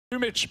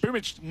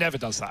Boomich never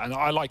does that, and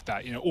I like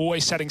that. You know,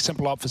 always setting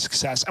Simple up for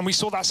success. And we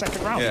saw that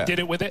second round. He did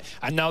it with it,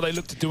 and now they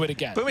look to do it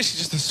again. Boomich is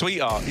just a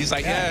sweetheart. He's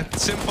like, yeah,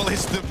 Simple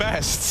is the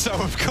best, so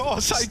of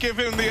course I give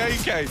him the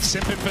AK.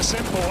 Simping for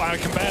Simple, I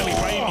can barely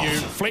blame you.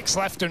 Flicks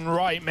left and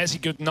right,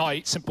 Mezzy good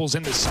night. Simple's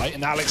in this site,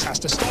 and Alex has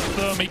to stop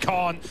them. He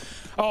can't.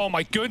 Oh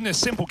my goodness,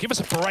 Simple, give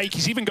us a break.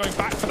 He's even going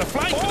back for the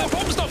flank, but the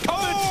bomb's not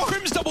covered.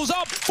 KRIMZ doubles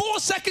up. 4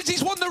 seconds,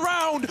 he's won the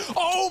round.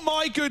 Oh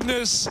my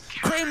goodness.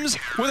 KRIMZ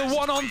with a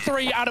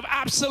 1-on-3 out of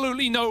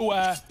absolutely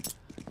nowhere.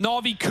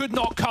 NAVI could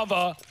not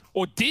cover,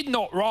 or did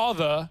not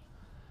rather.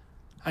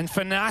 And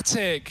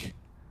Fnatic,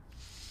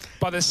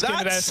 by the skin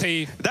of their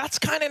teeth. That's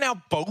kind of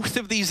now both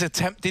of these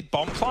attempted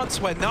bomb plants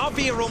where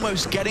NAVI are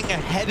almost getting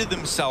ahead of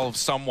themselves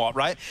somewhat,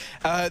 right?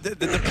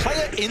 The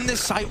player in the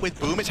site with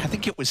Boomich, I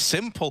think it was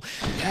Simple.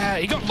 Yeah,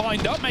 he got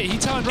lined up, mate. He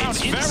turned around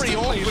instantly. Very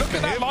awkward. Look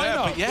at that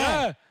lineup.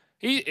 Yeah.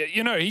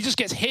 He just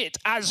gets hit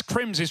as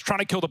KRIMZ is trying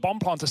to kill the bomb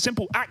planter.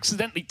 Simple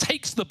accidentally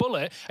takes the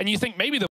bullet, and you think maybe the